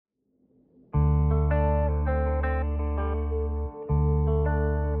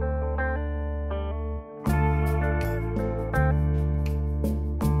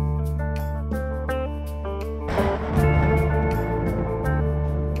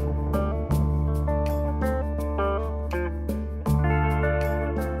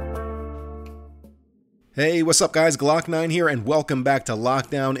Hey, what's up guys? Glock9 here and welcome back to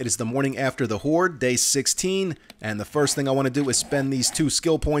Lockdown. It is the morning after the Horde, day 16, and the first thing I want to do is spend these 2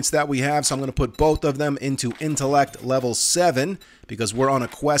 skill points that we have, so I'm going to put both of them into Intellect level 7, because we're on a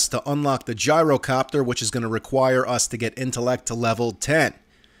quest to unlock the Gyrocopter, which is going to require us to get Intellect to level 10.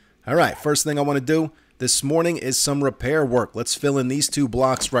 Alright, first thing I want to do this morning is some repair work. Let's fill in these 2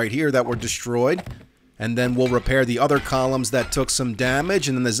 blocks right here that were destroyed, and then we'll repair the other columns that took some damage,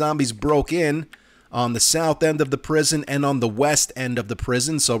 and then the zombies broke in on the south end of the prison and on the west end of the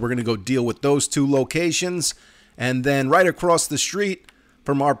prison, so we're going to go deal with those 2 locations. And then right across the street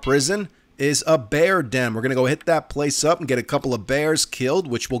from our prison is a bear den. We're going to go hit that place up and get a couple of bears killed,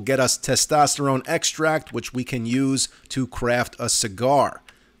 which will get us testosterone extract, which we can use to craft a cigar,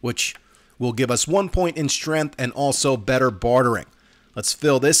 which will give us 1 point in strength and also better bartering. Let's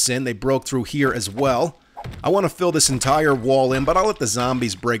fill this in. They broke through here as well. I want to fill this entire wall in, but I'll let the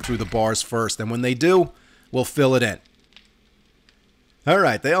zombies break through the bars first, and when they do, we'll fill it in.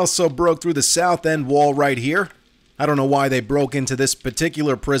 Alright, they also broke through the south end wall right here. I don't know why they broke into this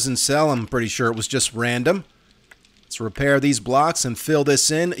particular prison cell. I'm pretty sure it was just random. Let's repair these blocks and fill this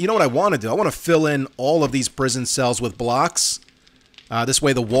in. You know what I want to do? I want to fill in all of these prison cells with blocks. This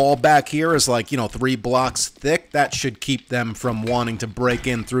way the wall back here is like, 3 blocks thick. That should keep them from wanting to break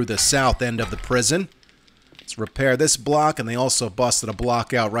in through the south end of the prison. Let's repair this block, and they also busted a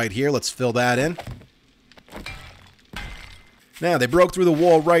block out right here. Let's fill that in. Now, they broke through the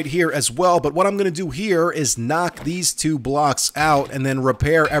wall right here as well, but what I'm going to do here is knock these 2 blocks out and then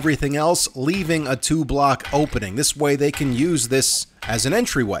repair everything else, leaving a 2-block opening. This way they can use this as an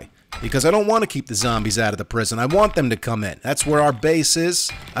entryway, because I don't want to keep the zombies out of the prison. I want them to come in. That's where our base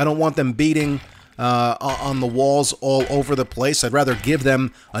is. I don't want them beating on the walls all over the place. I'd rather give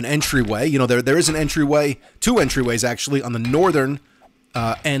them an entryway. There is an entryway, 2 entryways actually, on the northern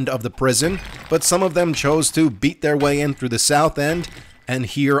end of the prison, but some of them chose to beat their way in through the south end and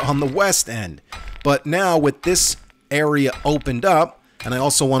here on the west end. But now with this area opened up, and I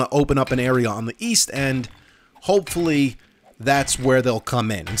also want to open up an area on the east end, hopefully that's where they'll come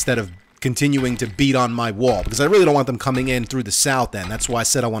in instead of continuing to beat on my wall, because I really don't want them coming in through the south end. That's why I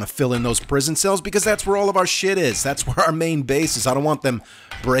said I want to fill in those prison cells, because that's where all of our shit is. That's where our main base is. I don't want them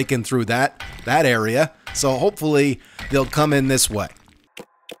breaking through that area. So hopefully they'll come in this way.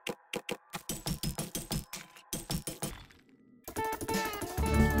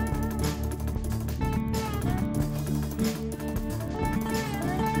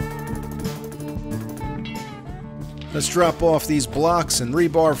 Let's drop off these blocks and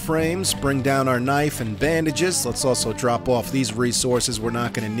rebar frames, bring down our knife and bandages. Let's also drop off these resources we're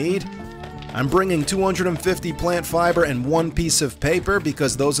not going to need. I'm bringing 250 plant fiber and 1 piece of paper,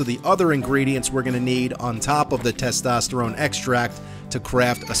 because those are the other ingredients we're going to need on top of the testosterone extract to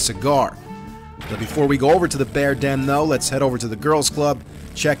craft a cigar. But before we go over to the bear den though, let's head over to the girls club,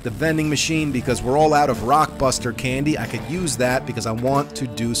 check the vending machine, because we're all out of Rockbuster candy. I could use that because I want to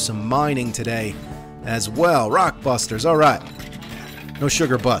do some mining today as well. Rockbusters, alright. No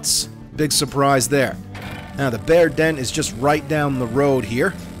sugar butts. Big surprise there. Now the bear den is just right down the road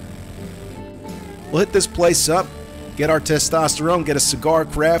here. We'll hit this place up, get our testosterone, get a cigar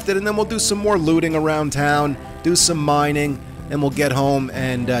crafted, and then we'll do some more looting around town, do some mining, and we'll get home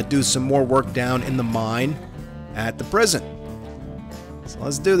and do some more work down in the mine at the prison. So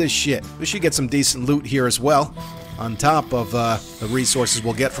let's do this shit. We should get some decent loot here as well, on top of the resources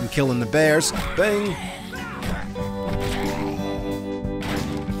we'll get from killing the bears. Bang!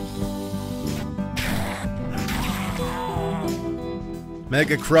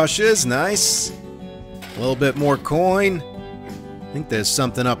 Mega crushes, nice. A little bit more coin. I think there's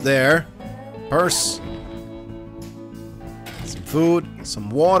something up there. Purse. Some food, some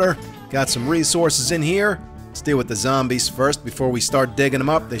water. Got some resources in here. Let's deal with the zombies first before we start digging them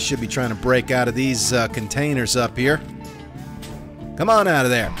up. They should be trying to break out of these containers up here. Come on out of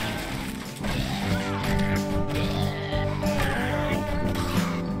there.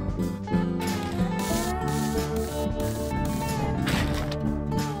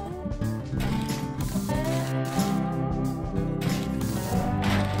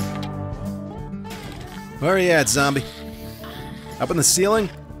 Where are you at, zombie? Up in the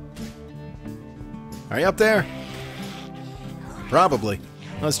ceiling? Are you up there? Probably.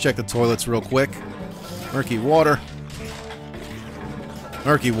 Let's check the toilets real quick. Murky water.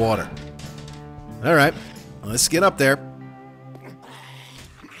 Murky water. Alright. Let's get up there.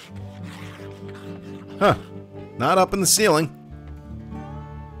 Huh. Not up in the ceiling.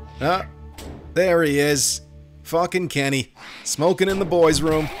 Ah. There he is. Fucking Kenny. Smoking in the boys'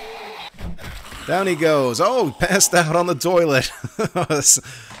 room. Down he goes. Oh, he passed out on the toilet.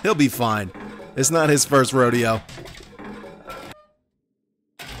 He'll be fine. It's not his first rodeo.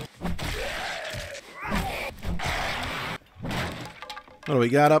 What do we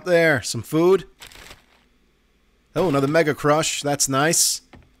got up there? Some food? Oh, another Mega Crush. That's nice.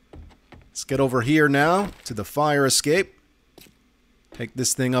 Let's get over here now to the fire escape. Take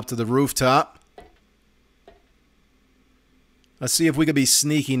this thing up to the rooftop. Let's see if we could be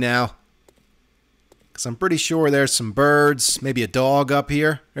sneaky now. Because I'm pretty sure there's some birds. Maybe a dog up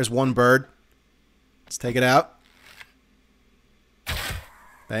here. There's one bird. Let's take it out.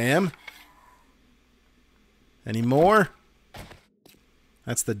 Bam. Any more?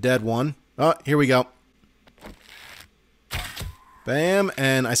 That's the dead one. Oh, here we go. Bam.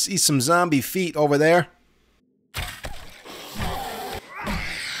 And I see some zombie feet over there.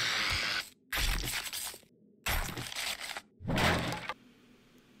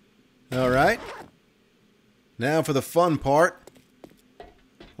 Alright. Now for the fun part.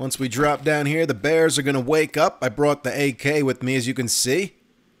 Once we drop down here, the bears are going to wake up. I brought the AK with me, as you can see.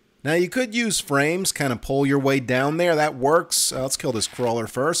 Now, you could use frames, kind of pull your way down there. That works. Let's kill this crawler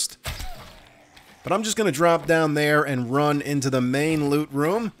first. But I'm just going to drop down there and run into the main loot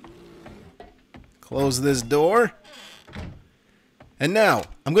room. Close this door. And now,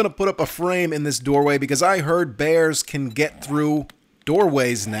 I'm going to put up a frame in this doorway because I heard bears can get through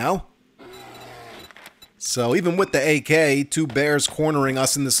doorways now. So even with the AK, 2 bears cornering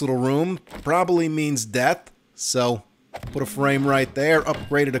us in this little room probably means death. So put a frame right there,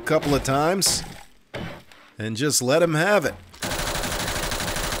 upgrade it a couple of times, and just let him have it.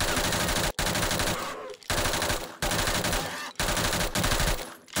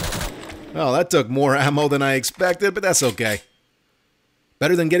 Well, that took more ammo than I expected, but that's okay.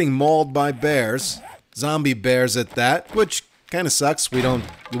 Better than getting mauled by bears. Zombie bears at that, which kind of sucks. We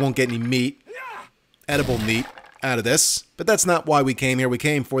won't get any meat. Edible meat out of this, but that's not why we came here. We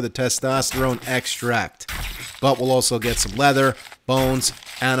came for the testosterone extract, but we'll also get some leather, bones,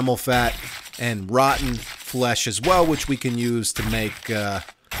 animal fat, and rotten flesh as well, which we can use to make,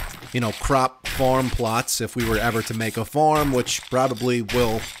 you know, crop farm plots if we were ever to make a farm, which probably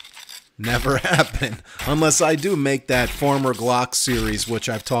will never happen unless I do make that Farmer Glock series, which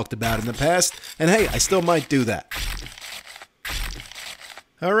I've talked about in the past, and hey, I still might do that.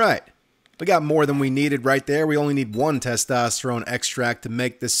 All right. We got more than we needed right there. We only need 1 testosterone extract to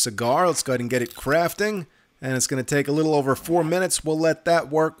make this cigar. Let's go ahead and get it crafting. And it's going to take a little over 4 minutes. We'll let that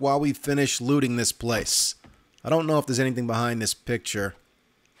work while we finish looting this place. I don't know if there's anything behind this picture.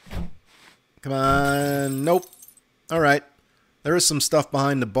 Come on. Nope. Alright. There is some stuff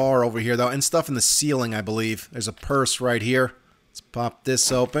behind the bar over here, though. And stuff in the ceiling, I believe. There's a purse right here. Let's pop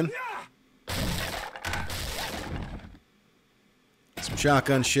this open. Some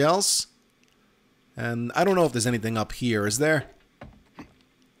shotgun shells. And I don't know if there's anything up here. Is there?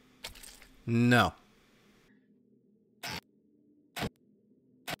 No.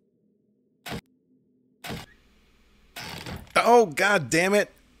 Oh, god damn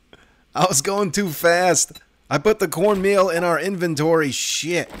it. I was going too fast. I put the cornmeal in our inventory.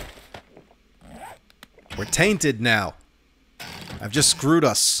 Shit. We're tainted now. I've just screwed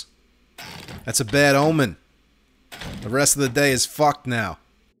us. That's a bad omen. The rest of the day is fucked now.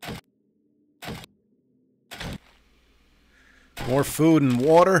 More food and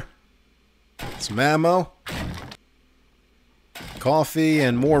water. Some ammo. Coffee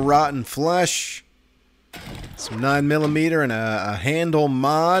and more rotten flesh. Some 9mm and a handle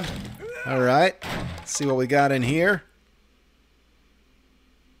mod. Alright. Let's see what we got in here.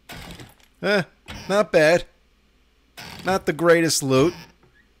 Not bad. Not the greatest loot.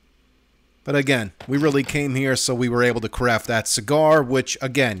 But again, we really came here so we were able to craft that cigar, which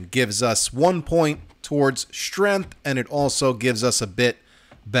again gives us 1 point towards strength, and it also gives us a bit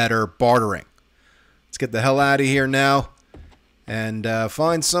better bartering. Let's get the hell out of here now and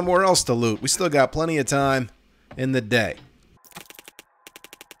find somewhere else to loot. We still got plenty of time in the day.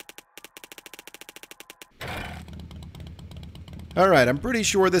 Alright, I'm pretty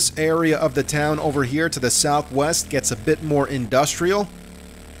sure this area of the town over here to the southwest gets a bit more industrial.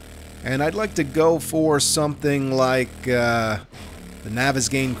 And I'd like to go for something like the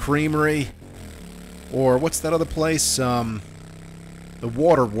Navezgane Creamery. Or what's that other place? The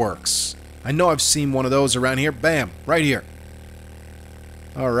Waterworks. I know I've seen one of those around here. Bam! Right here.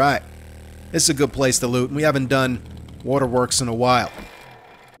 Alright. This is a good place to loot. And we haven't done Waterworks in a while.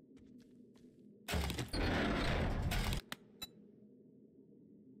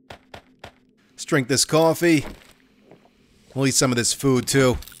 Let's drink this coffee. We'll eat some of this food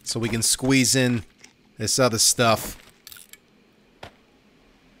too, so we can squeeze in this other stuff.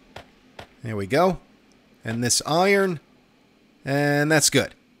 There we go. And this iron. And that's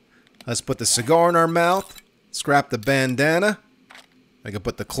good. Let's put the cigar in our mouth. Scrap the bandana. I can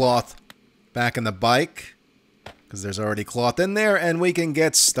put the cloth back in the bike, because there's already cloth in there, and we can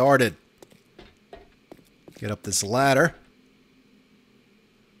get started. Get up this ladder.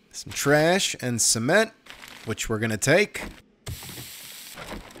 Some trash and cement, which we're going to take.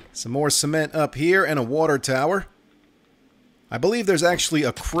 Some more cement up here and a water tower. I believe there's actually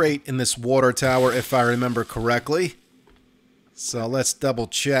a crate in this water tower, if I remember correctly. So let's double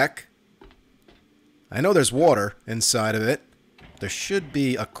check. I know there's water inside of it. There should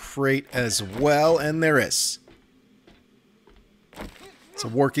be a crate as well, and there is. It's a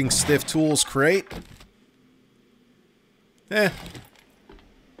working stiff tools crate.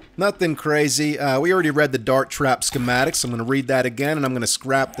 Nothing crazy. We already read the dart trap schematics. I'm going to read that again, and I'm going to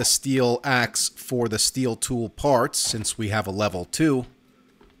scrap the steel axe for the steel tool parts, since we have a level 2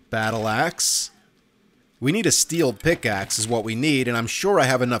 battle axe. We need a steel pickaxe is what we need, and I'm sure I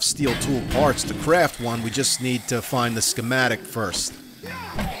have enough steel tool parts to craft one. We just need to find the schematic first.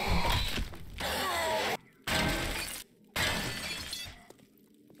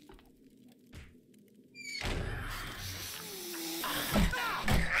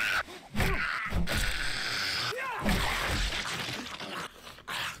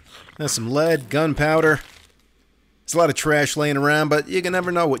 There's some lead, gunpowder. There's a lot of trash laying around, but you can never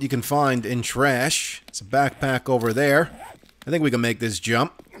know what you can find in trash. It's a backpack over there. I think we can make this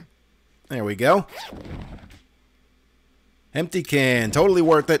jump. There we go. Empty can. Totally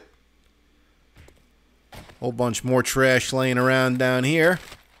worth it. Whole bunch more trash laying around down here.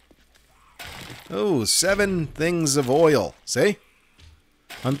 Oh, 7 things of oil. See?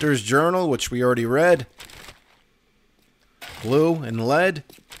 Hunter's Journal, which we already read. Glue and lead.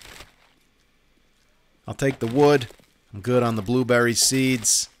 I'll take the wood. I'm good on the blueberry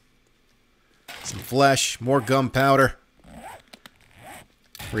seeds. Some flesh. More gunpowder.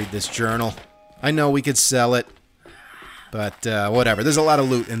 Read this journal. I know we could sell it. But whatever. There's a lot of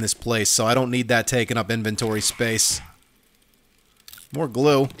loot in this place, so I don't need that taking up inventory space. More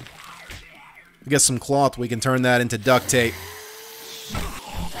glue. We get some cloth. We can turn that into duct tape.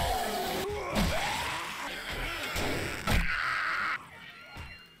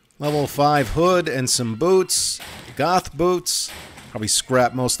 Level 5 hood and some boots. Goth boots. Probably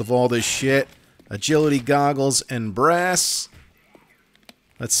scrap most of all this shit. Agility goggles and brass.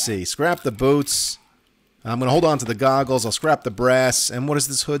 Let's see. Scrap the boots. I'm going to hold on to the goggles. I'll scrap the brass. And what does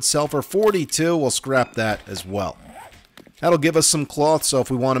this hood sell for? 42. We'll scrap that as well. That'll give us some cloth, so if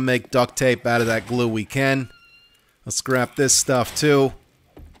we want to make duct tape out of that glue, we can. Let's scrap this stuff too.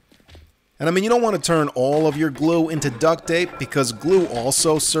 And I mean, you don't want to turn all of your glue into duct tape, because glue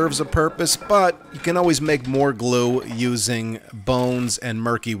also serves a purpose, but you can always make more glue using bones and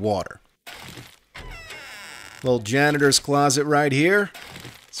murky water. Little janitor's closet right here.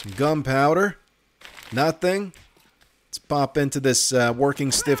 Some gunpowder. Nothing. Let's pop into this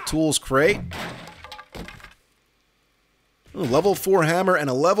working stiff tools crate. Ooh, level 4 hammer and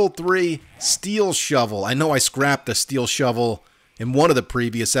a level 3 steel shovel. I know I scrapped the steel shovel in one of the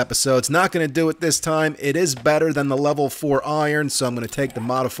previous episodes. Not going to do it this time. It is better than the level 4 iron, so I'm going to take the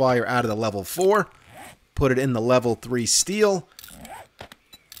modifier out of the level 4, put it in the level 3 steel,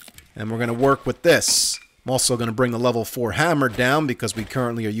 and we're going to work with this. I'm also going to bring the level 4 hammer down because we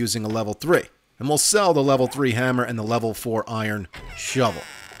currently are using a level 3. And we'll sell the level 3 hammer and the level 4 iron shovel.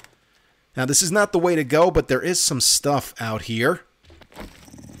 Now, this is not the way to go, but there is some stuff out here,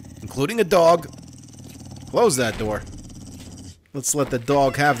 including a dog. Close that door. Let's let the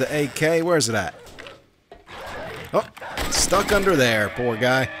dog have the AK. Where's it at? Oh, stuck under there, poor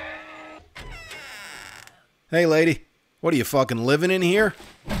guy. Hey, lady. What are you, fucking living in here?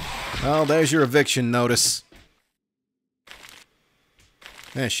 Oh, there's your eviction notice.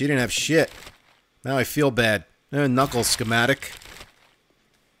 Man, she didn't have shit. Now I feel bad. Knuckle schematic.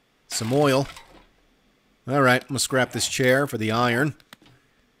 Some oil. Alright, I'm gonna scrap this chair for the iron.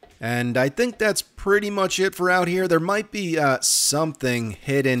 And I think that's pretty much it for out here. There might be something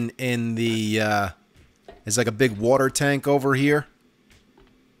hidden in the... there's like a big water tank over here.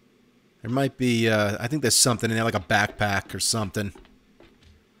 There might be... I think there's something in there, like a backpack or something.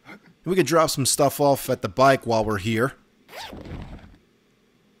 We could drop some stuff off at the bike while we're here.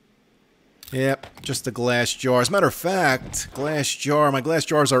 Yep, just a glass jar. As a matter of fact, my glass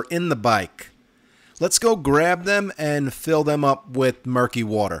jars are in the bike. Let's go grab them and fill them up with murky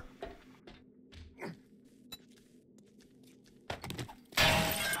water.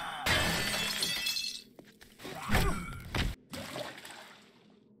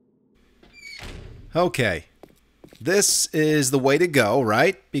 Okay, this is the way to go,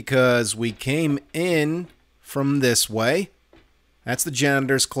 right? Because we came in from this way. That's the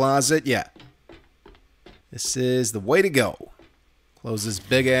janitor's closet. Yeah. This is the way to go. Close this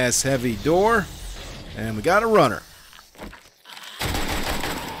big-ass heavy door. And we got a runner.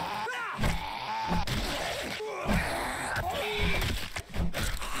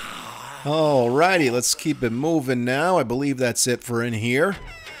 Alrighty, let's keep it moving now. I believe that's it for in here.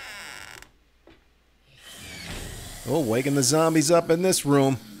 Oh, waking the zombies up in this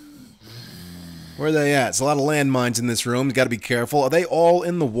room. Where are they at? There's a lot of landmines in this room. You gotta be careful. Are they all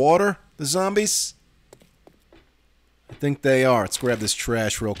in the water, the zombies? I think they are. Let's grab this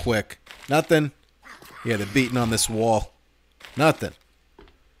trash real quick. Nothing. Yeah, they're beating on this wall. Nothing.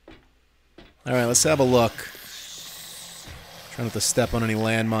 Alright, let's have a look. Try not to step on any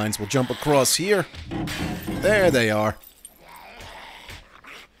landmines. We'll jump across here. There they are.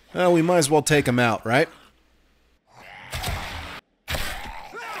 Well, we might as well take them out, right?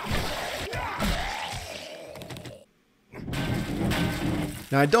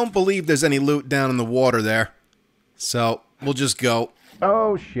 Now, I don't believe there's any loot down in the water there. So, we'll just go.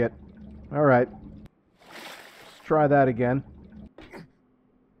 Oh, shit. Alright. Let's try that again.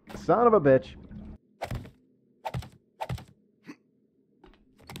 Son of a bitch.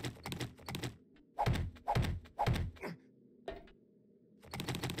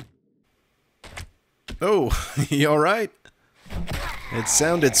 Oh, you alright? It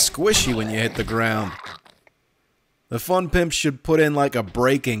sounded squishy when you hit the ground. The fun pimp should put in like a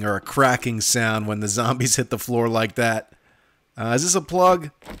breaking or a cracking sound when the zombies hit the floor like that. Is this a plug?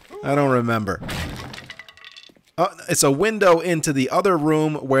 I don't remember. It's a window into the other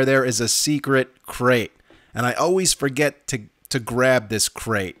room where there is a secret crate. And I always forget to grab this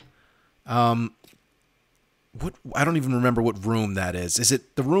crate. I don't even remember what room that is. Is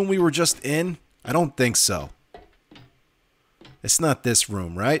it the room we were just in? I don't think so. It's not this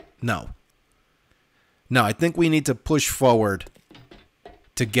room, right? No. No, I think we need to push forward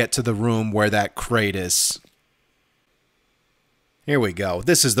to get to the room where that crate is. Here we go.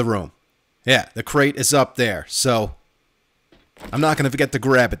 This is the room. Yeah, the crate is up there, so I'm not going to forget to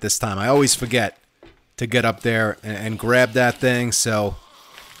grab it this time. I always forget to get up there and grab that thing, so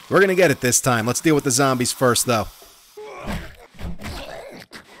we're going to get it this time. Let's deal with the zombies first, though.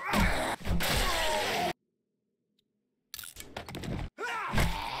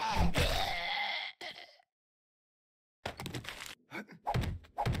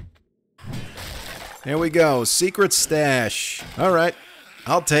 Here we go. Secret stash. Alright.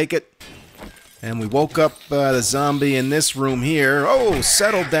 I'll take it. And we woke up the zombie in this room here. Oh,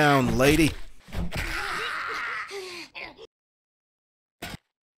 settle down, lady.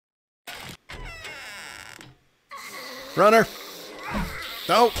 Runner.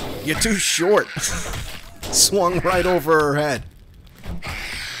 Oh, you're too short. Swung right over her head.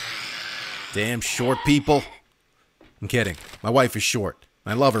 Damn short people. I'm kidding. My wife is short.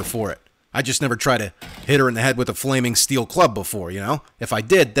 I love her for it. I just never tried to hit her in the head with a flaming steel club before, you know? If I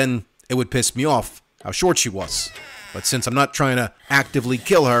did, then it would piss me off how short she was. But since I'm not trying to actively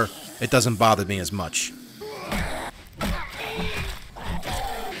kill her, it doesn't bother me as much.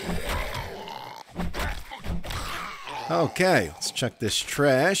 Okay, let's check this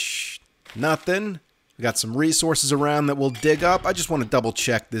trash. Nothing. We got some resources around that we'll dig up. I just want to double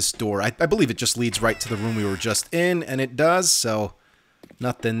check this door. I believe it just leads right to the room we were just in, and it does, so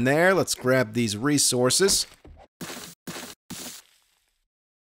nothing there. Let's grab these resources.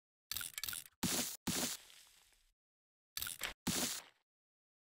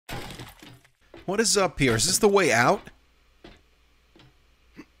 What is up here? Is this the way out?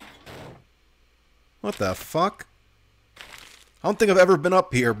 What the fuck? I don't think I've ever been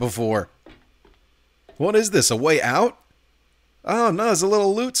up here before. What is this, a way out? Oh no, there's a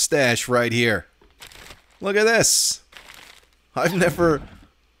little loot stash right here. Look at this. I've never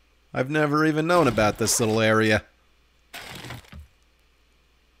even known about this little area.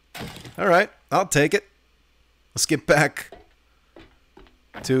 Alright, I'll take it. Let's get back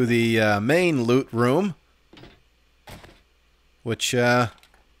to the main loot room, which is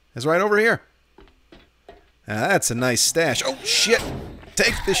right over here. That's a nice stash. Oh, shit!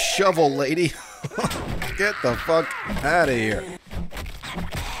 Take the shovel, lady. Get the fuck out of here.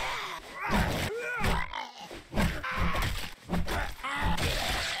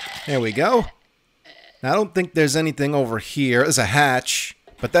 There we go. Now, I don't think there's anything over here. There's a hatch,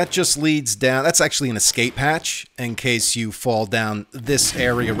 but that just leads down. That's actually an escape hatch in case you fall down this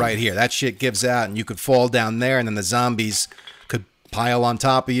area right here. That shit gives out, and you could fall down there, and then the zombies could pile on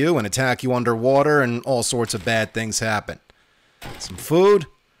top of you and attack you underwater, and all sorts of bad things happen. Some food.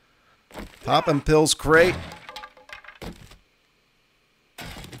 Poppin' pills crate.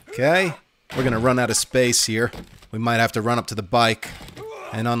 Okay. We're gonna run out of space here. We might have to run up to the bike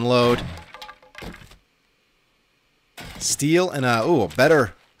and unload. Steel and a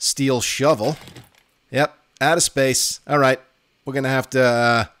better steel shovel. Yep, out of space. All right, we're gonna have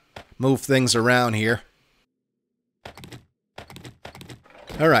to move things around here.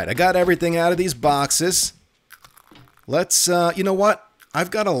 All right, I got everything out of these boxes. Let's, you know what? I've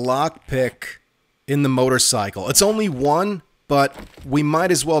got a lockpick in the motorcycle. It's only one, but we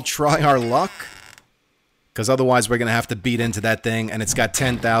might as well try our luck, because otherwise we're gonna have to beat into that thing, and it's got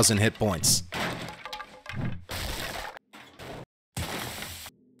 10,000 hit points.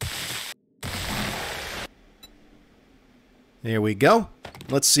 There we go.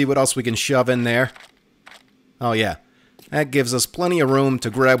 Let's see what else we can shove in there. Oh yeah, that gives us plenty of room to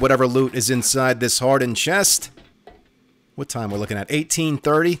grab whatever loot is inside this hardened chest. What time we're looking at?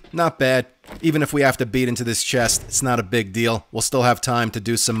 18:30? Not bad. Even if we have to beat into this chest, it's not a big deal. We'll still have time to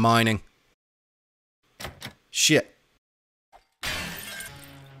do some mining. Shit.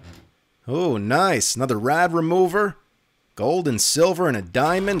 Oh, nice. Another rad remover. Gold and silver and a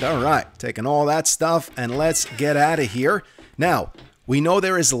diamond. All right, taking all that stuff, and let's get out of here. Now, we know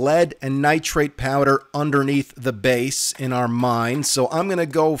there is lead and nitrate powder underneath the base in our mine, so I'm going to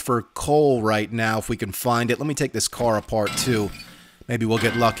go for coal right now if we can find it. Let me take this car apart too. Maybe we'll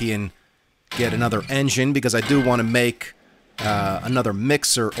get lucky and get another engine, because I do want to make another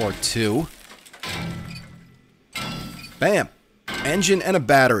mixer or two. Bam! Engine and a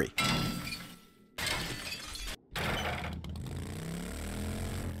battery.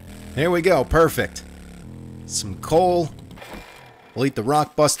 Here we go, perfect. Some coal. We'll eat the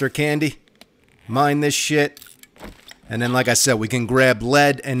Rockbuster candy, mine this shit, and then like I said, we can grab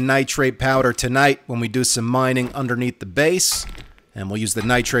lead and nitrate powder tonight when we do some mining underneath the base, and we'll use the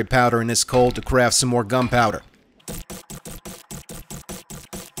nitrate powder in this coal to craft some more gunpowder.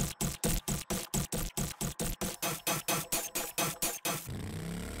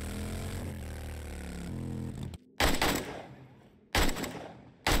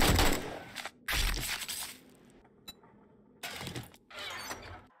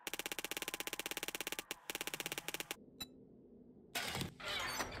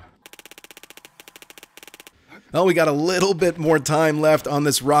 Oh, we got a little bit more time left on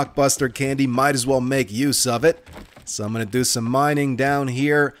this Rockbuster candy. Might as well make use of it. So I'm going to do some mining down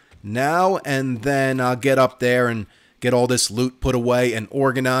here now, and then I'll get up there and get all this loot put away and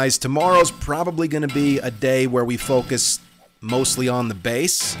organized. Tomorrow's probably going to be a day where we focus mostly on the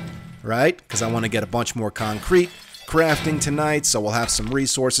base, right? Because I want to get a bunch more concrete crafting tonight, so we'll have some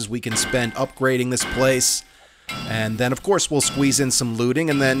resources we can spend upgrading this place. And then, of course, we'll squeeze in some looting,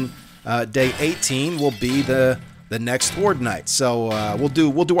 and then day 18 will be the next Horde night. So we'll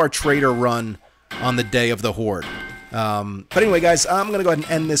do our trader run on the day of the Horde. But anyway, guys, I'm going to go ahead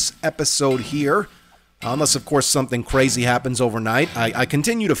and end this episode here. Unless, of course, something crazy happens overnight. I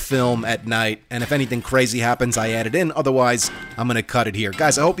continue to film at night, and if anything crazy happens, I add it in. Otherwise, I'm going to cut it here.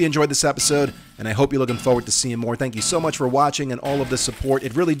 Guys, I hope you enjoyed this episode, and I hope you're looking forward to seeing more. Thank you so much for watching and all of the support.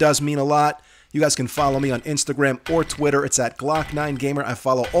 It really does mean a lot. You guys can follow me on Instagram or Twitter. It's at Glock9Gamer. I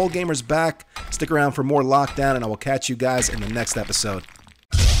follow all gamers back. Stick around for more Lockdown, and I will catch you guys in the next episode.